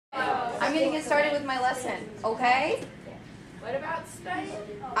I'm going to get started with my lesson, okay? What about studying?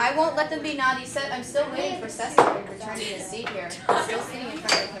 I won't let them be naughty. I'm still waiting for Cesar to return to his seat here. I'm still sitting in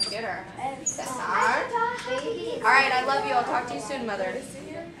front of the computer. Cesar? Alright, I love you. I'll talk to you soon, Mother.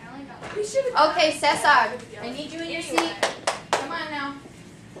 Okay, Cesar, I need you in your seat. Come on now.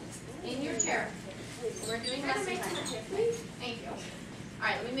 In your chair. We're doing lesson time. Thank you.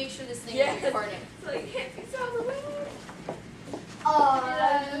 Alright, let me make sure this thing is recording.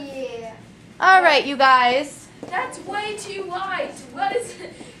 Yeah. Alright, you guys. That's way too light. What is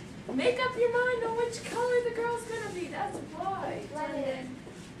it? Make up your mind on which color the girl's gonna be. That's why.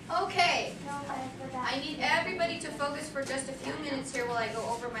 Okay. I need everybody to focus for just a few minutes here while I go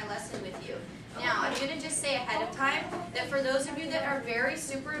over my lesson with you. Now, I'm going to just say ahead of time that for those of you that are very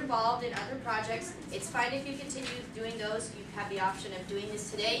super involved in other projects, it's fine if you continue doing those. You have the option of doing this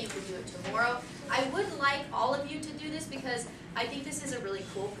today. You can do it tomorrow. I would like all of you to do this because I think this is a really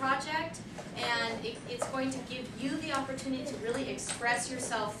cool project, and it's going to give you the opportunity to really express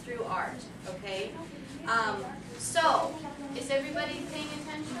yourself through art, okay? So, is everybody paying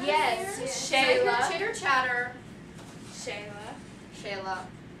attention? Yes. Shayla. Chitter chatter. Shayla.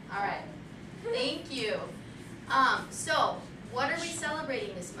 All right. Thank you. So, what are we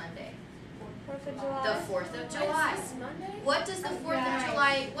celebrating this Monday? 4th of July. The 4th of July. This Monday? What does the 4th of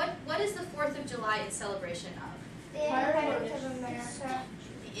July, what is the 4th of July in celebration of? The Independence of America.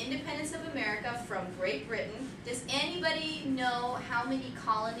 The independence of America from Great Britain. Does anybody know how many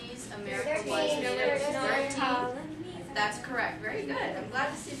colonies America was? 13. That's correct. Very good. I'm glad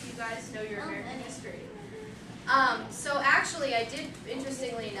to see if you guys know your American history. So actually, I did,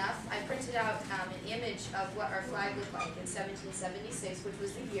 interestingly enough, I printed out an image of what our flag looked like in 1776, which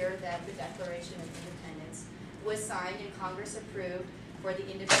was the year that the Declaration of Independence was signed and Congress approved for the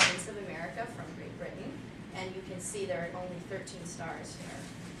independence of America from Great Britain. And you can see there are only 13 stars here.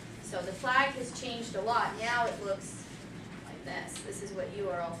 So the flag has changed a lot. Now it looks like this. This is what you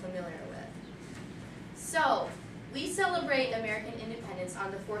are all familiar with. So we celebrate American independence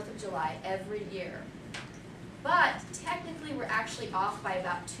on the 4th of July every year. But technically we're actually off by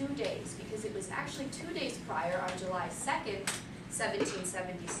about 2 days because it was actually 2 days prior on July 2nd,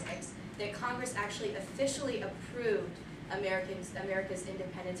 1776, that Congress actually officially approved America's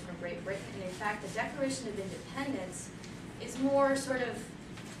independence from Great Britain. And in fact, the Declaration of Independence is more sort of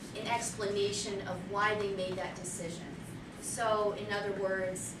an explanation of why they made that decision. So in other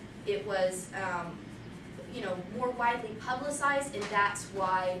words, it was more widely publicized, and that's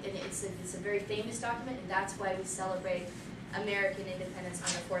why, and it's a very famous document, and that's why we celebrate American independence on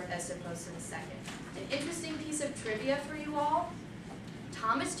the 4th as opposed to the 2nd. An interesting piece of trivia for you all,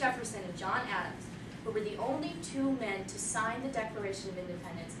 Thomas Jefferson and John Adams, who were the only two men to sign the Declaration of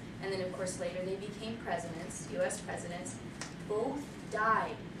Independence, and then of course later they became presidents, U.S. presidents, both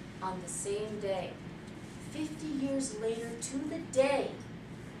died on the same day, 50 years later to the day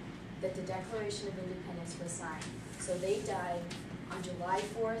that the Declaration of Independence was signed. So they died on July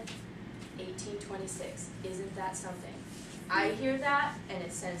 4th, 1826. Isn't that something? I hear that and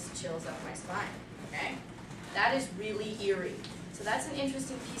it sends chills up my spine, okay? That is really eerie. So that's an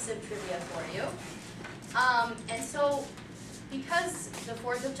interesting piece of trivia for you. And so, because the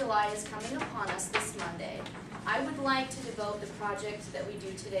 4th of July is coming upon us this Monday, I would like to devote the project that we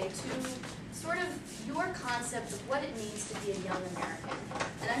do today to sort of your concept of what it means to be a young American.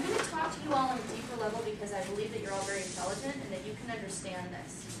 And I'm going to talk to you all on a deeper level because I believe that you're all very intelligent and that you can understand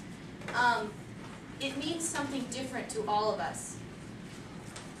this. It means something different to all of us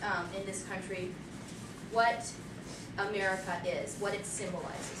in this country, what America is, what it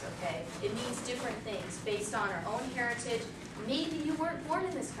symbolizes, okay? It means different things based on our own heritage. Maybe you weren't born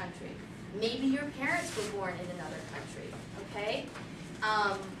in this country. Maybe your parents were born in another country, okay?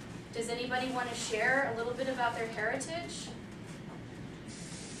 Does anybody want to share a little bit about their heritage?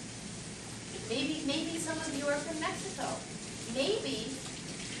 Maybe some of you are from Mexico. Maybe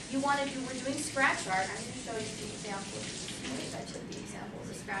you want to do, we're doing scratch art. I'm going to show you the examples. Wait, I took the example of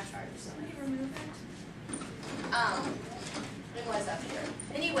the scratch art. Did somebody remove it? It was up here.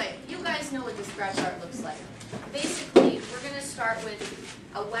 Anyway, you guys know what the scratch art looks like. Basically, we're going to start with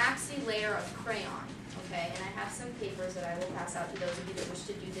a waxy layer of crayon, okay? And I have some papers that I will pass out to those of you that wish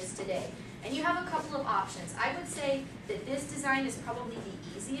to do this today. And you have a couple of options. I would say that this design is probably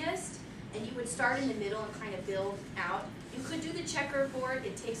the easiest, and you would start in the middle and kind of build out. You could do the checkerboard.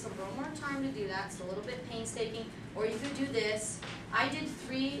 It takes a little more time to do that. It's a little bit painstaking. Or you could do this. I did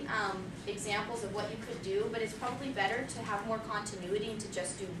 3 examples of what you could do, but it's probably better to have more continuity and to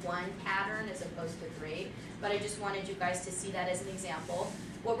just do 1 pattern as opposed to 3. But I just wanted you guys to see that as an example.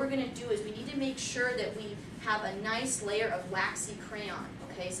 What we're going to do is we need to make sure that we have a nice layer of waxy crayon,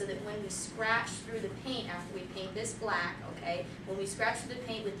 okay, so that when we scratch through the paint after we paint this black, okay, when we scratch through the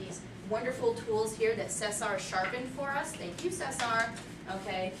paint with these wonderful tools here that Cesar sharpened for us, thank you Cesar,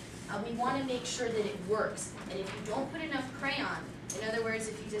 okay, we want to make sure that it works. And if you don't put enough crayon, in other words,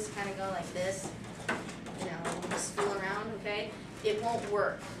 if you just kind of go like this, you know, just fool around, okay, it won't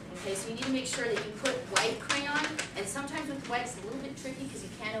work. Okay, so you need to make sure that you put white crayon, and sometimes with white it's a little bit tricky because you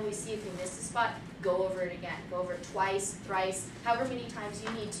can't always see if you miss a spot. Go over it again. Go over it twice, thrice, however many times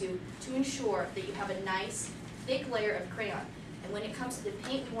you need to ensure that you have a nice, thick layer of crayon. And when it comes to the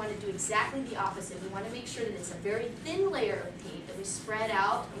paint, we want to do exactly the opposite. We want to make sure that it's a very thin layer of paint that we spread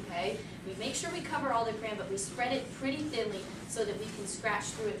out, okay? We make sure we cover all the crayon, but we spread it pretty thinly so that we can scratch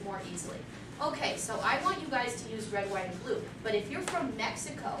through it more easily. Okay, so I want you guys to use red, white, and blue. But if you're from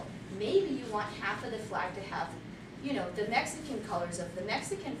Mexico, maybe you want half of the flag to have, you know, the Mexican colors of the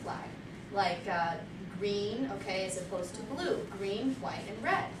Mexican flag, like green, okay, as opposed to blue. Green, white, and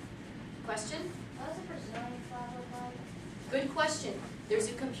red. Question? What does a Brazilian flag look like? Good question. There's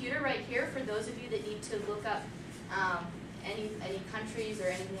a computer right here for those of you that need to look up any countries or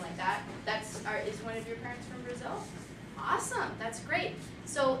anything like that. Is one of your parents from Brazil? Awesome, that's great.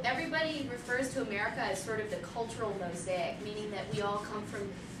 So everybody refers to America as sort of the cultural mosaic, meaning that we all come from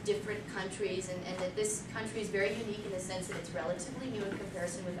different countries and that this country is very unique in the sense that it's relatively new in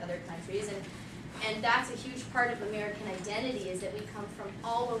comparison with other countries. And that's a huge part of American identity, is that we come from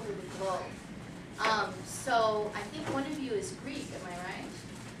all over the globe. So I think one of you is Greek, am I right?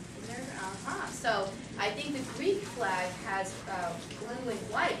 Is there? So I think the Greek flag has blue and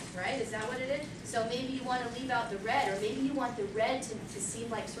white, right? Is that what it is? So maybe you want to leave out the red, or maybe you want the red to seem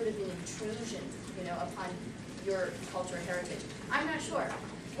like sort of an intrusion, you know, upon your culture or heritage. I'm not sure.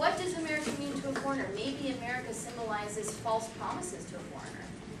 What does America mean to a foreigner? Maybe America symbolizes false promises to a foreigner.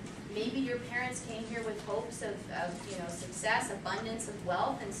 Maybe your parents came here with hopes of you know, success, abundance of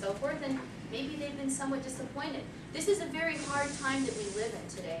wealth, and so forth, and maybe they've been somewhat disappointed. This is a very hard time that we live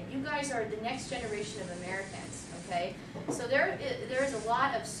in today. You guys are the next generation of Americans, okay? So there is a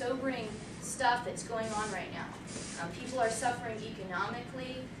lot of sobering stuff that's going on right now. People are suffering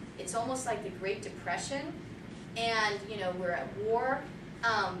economically. It's almost like the Great Depression, and you know, we're at war.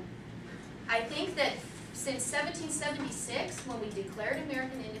 I think that since 1776, when we declared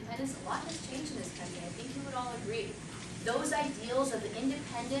American independence, a lot has changed in this country. I think you would all agree. Those ideals of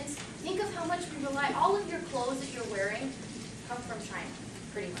independence, think of how much we rely, all of your clothes that you're wearing come from China,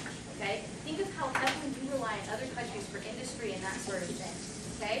 pretty much, okay? Think of how heavily you rely on other countries for industry and that sort of thing,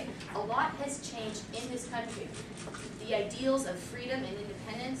 okay? A lot has changed in this country. The ideals of freedom and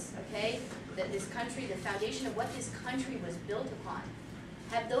independence, okay, that this country, the foundation of what this country was built upon,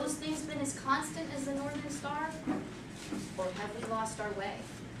 have those things been as constant as the Northern Star? Or have we lost our way?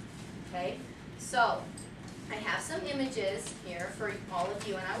 Okay, so I have some images here for all of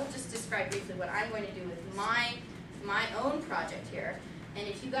you, and I will just describe briefly what I'm going to do with my own project here. And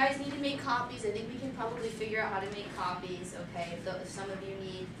if you guys need to make copies, I think we can probably figure out how to make copies, okay, if some of you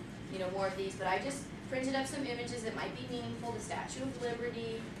need, you know, more of these. But I just printed up some images that might be meaningful: the Statue of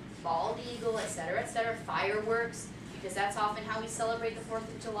Liberty, bald eagle, etc., fireworks, because that's often how we celebrate the 4th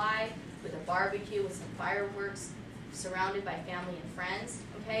of July, with a barbecue, with some fireworks, surrounded by family and friends,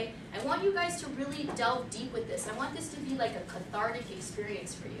 okay? I want you guys to really delve deep with this. I want this to be like a cathartic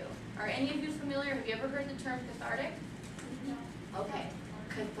experience for you. Are any of you familiar? Have you ever heard the term cathartic? No. Okay.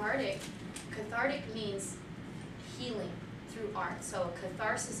 Cathartic means healing through art. So a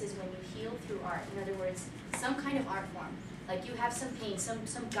catharsis is when you heal through art. In other words, some kind of art form. Like you have some pain, some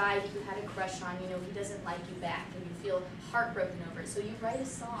guy that you had a crush on, you know, he doesn't like you back, and you feel heartbroken over it. So you write a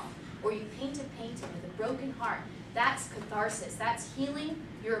song, or you paint a painting with a broken heart. That's catharsis. That's healing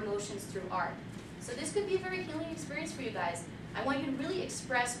your emotions through art. So this could be a very healing experience for you guys. I want you to really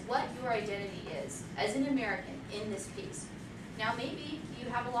express what your identity is as an American in this piece. Now maybe you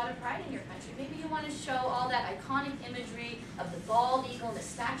have a lot of pride in your country. Maybe you want to show all that iconic imagery of the bald eagle and the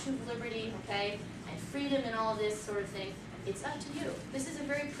Statue of Liberty, okay, and freedom and all this sort of thing. It's up to you. This is a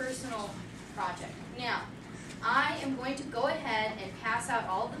very personal project. Now, I am going to go ahead and pass out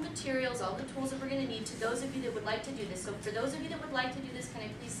all the materials, all the tools that we're going to need to those of you that would like to do this. So for those of you that would like to do this, can I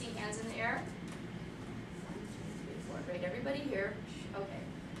please see hands in the air? 1, 2, 3, 4. Great. Everybody here? Okay.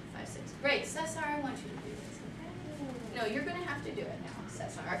 5, 6. Great. Cesar, I want you to do this. Okay? No, you're going to have to do it now,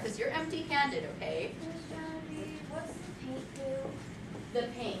 Cesar, because you're empty-handed, okay? What's the paint do? The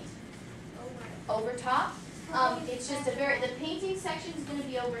paint. Over top? It's just the painting section is going to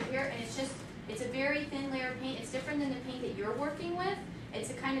be over here, and it's a very thin layer of paint. It's different than the paint that you're working with. It's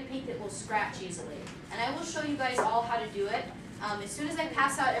a kind of paint that will scratch easily. And I will show you guys all how to do it. As soon as I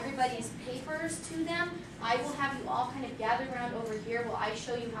pass out everybody's papers to them, I will have you all kind of gather around over here while I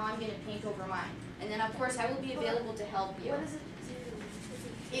show you how I'm going to paint over mine. And then, of course, I will be available to help you. What does it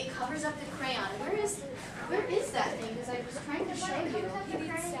do? It covers up the crayon. Where is that thing? Because I was trying to show you.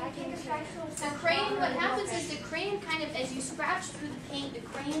 The crayon, what happens is the crayon kind of, as you scratch through the paint, the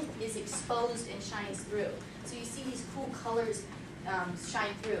crayon is exposed and shines through. So you see these cool colors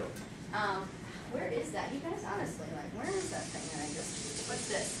shine through. Where is that? You guys, honestly, like, where is that thing that I just, what's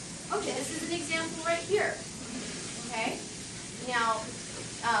this? Okay, this is an example right here. Okay? Now,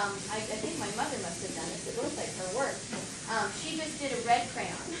 I think my mother must have done this. It looks like her work. She just did a red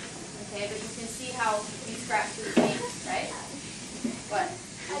crayon. Okay, but you can see how you scratch through the paint, right? What?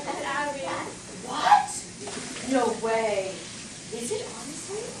 I did it out of you. What? No way. Is it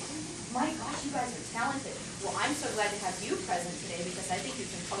honestly? My gosh, you guys are talented. Well, I'm so glad to have you present today because I think you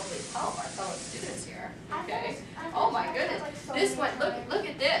can totally help our fellow students here. Okay. Oh my goodness. This one, look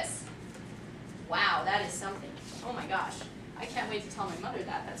at this. Wow, that is something. Oh my gosh. I can't wait to tell my mother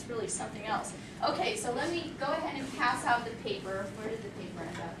that. That's really something else. Okay, so let me go ahead and pass out the paper. Where did the paper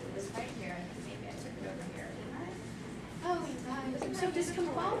end up? It was right here. I think maybe I took it over here, didn't I? Oh, you guys, I'm so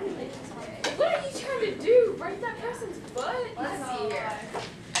discombobulated today. What are you trying to do? Break that person's butt? Let's see here.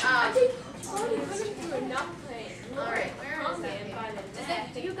 I think you've already put him through enough pain. All right, where is that By paper? the Is neck.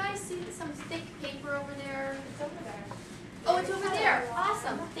 that, do you guys see some thick paper over there? It's over there. Oh, it's over there.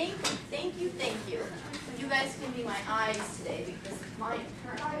 Awesome. Thank you, thank you, thank you. You guys can be my eyes today because mine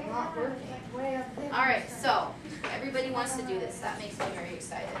apparently not working. All right, so everybody wants to do this. That makes me very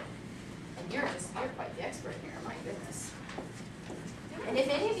excited. And you're quite the expert here. My goodness. And if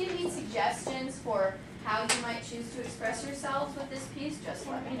any of you need suggestions for how you might choose to express yourselves with this piece, just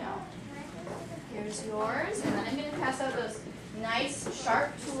let me know. Here's yours, and then I'm going to pass out those nice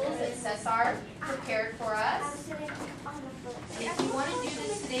sharp tools that Cesar prepared for us. If you want to do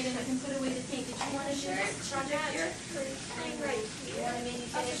this today, then you can put away the paint. Did you want to share it project here? You want to maybe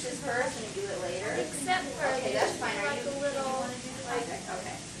finish this first and do it later? Except for Okay, that's fine. Are like you, a little, you want to do the project?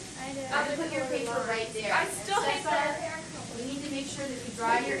 Okay. I know. I'm going to put your paper right there. I still hate Cesar, that. we need to make sure that you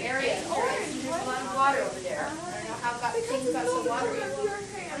dry your area. There's a lot of water over there. I don't know how things got so watery.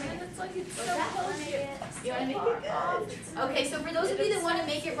 It's like it's so pokey. You want to make it good? Okay, so for those of you that want to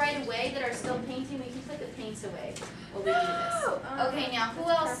make it right away, that are still painting, we can put the paints away while we do this. Okay, now who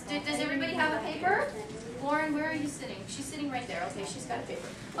else? Does everybody have a paper? Lauren, where are you sitting? She's sitting right there. Okay, she's got a paper.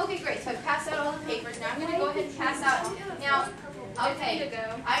 Okay, great. So I passed out all the papers. Now I'm going to go ahead and pass out. Now, okay,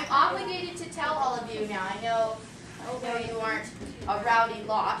 I'm obligated to tell all of you now. I know you aren't a rowdy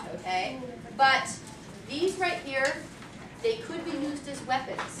lot, okay? But these right here, they could be used as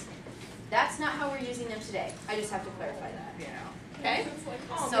weapons. That's not how we're using them today. I just have to clarify that, you know. Okay?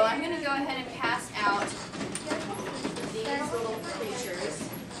 So I'm going to go ahead and pass out these little creatures.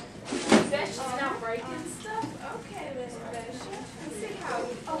 Besh is not breaking stuff? Okay, Miss Besh. Let's see how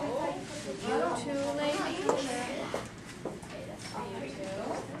we go. You two ladies. Okay, that's for you too.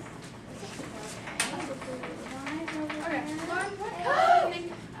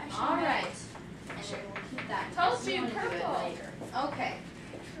 All right. And then we'll keep that. Told you, I'm gonna do it purple. later. Okay.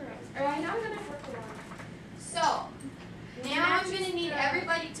 Alright, now I'm gonna purple one. So now I'm going to need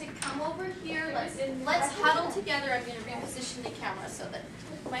everybody to come over here. Let's huddle together. I'm going to reposition the camera so that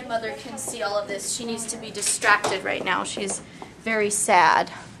my mother can see all of this. She needs to be distracted right now. She's very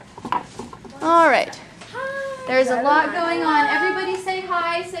sad. All right. There's a lot going on. Everybody say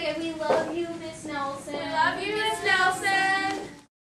hi. Say we love you, Miss Nelson. We love you, Miss Nelson.